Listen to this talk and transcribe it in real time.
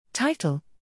Title: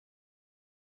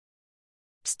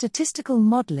 Statistical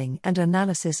Modeling and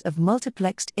Analysis of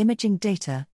Multiplexed Imaging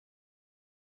Data.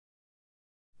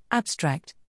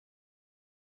 Abstract: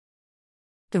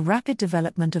 The rapid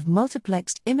development of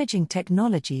multiplexed imaging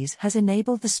technologies has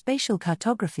enabled the spatial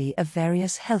cartography of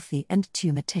various healthy and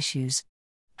tumor tissues.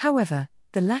 However,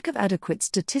 the lack of adequate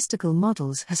statistical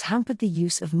models has hampered the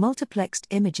use of multiplexed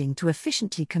imaging to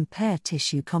efficiently compare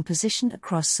tissue composition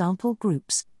across sample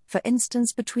groups, for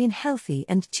instance between healthy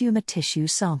and tumor tissue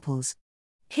samples.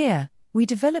 Here, we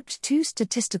developed two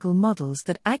statistical models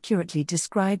that accurately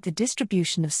describe the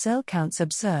distribution of cell counts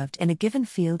observed in a given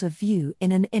field of view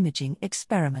in an imaging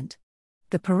experiment.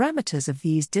 The parameters of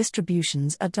these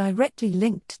distributions are directly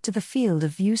linked to the field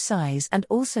of view size and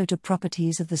also to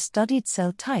properties of the studied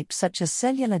cell type such as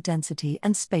cellular density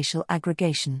and spatial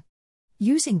aggregation.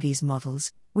 Using these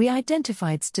models, we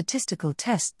identified statistical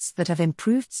tests that have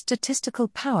improved statistical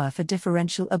power for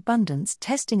differential abundance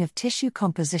testing of tissue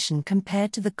composition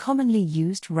compared to the commonly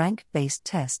used rank-based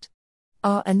test.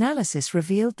 Our analysis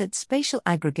revealed that spatial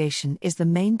aggregation is the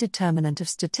main determinant of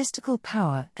statistical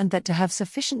power and that to have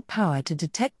sufficient power to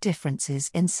detect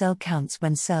differences in cell counts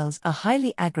when cells are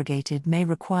highly aggregated may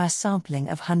require sampling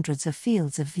of hundreds of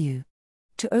fields of view.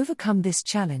 To overcome this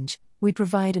challenge, we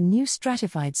provide a new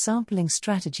stratified sampling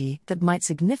strategy that might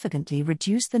significantly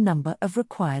reduce the number of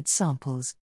required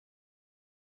samples.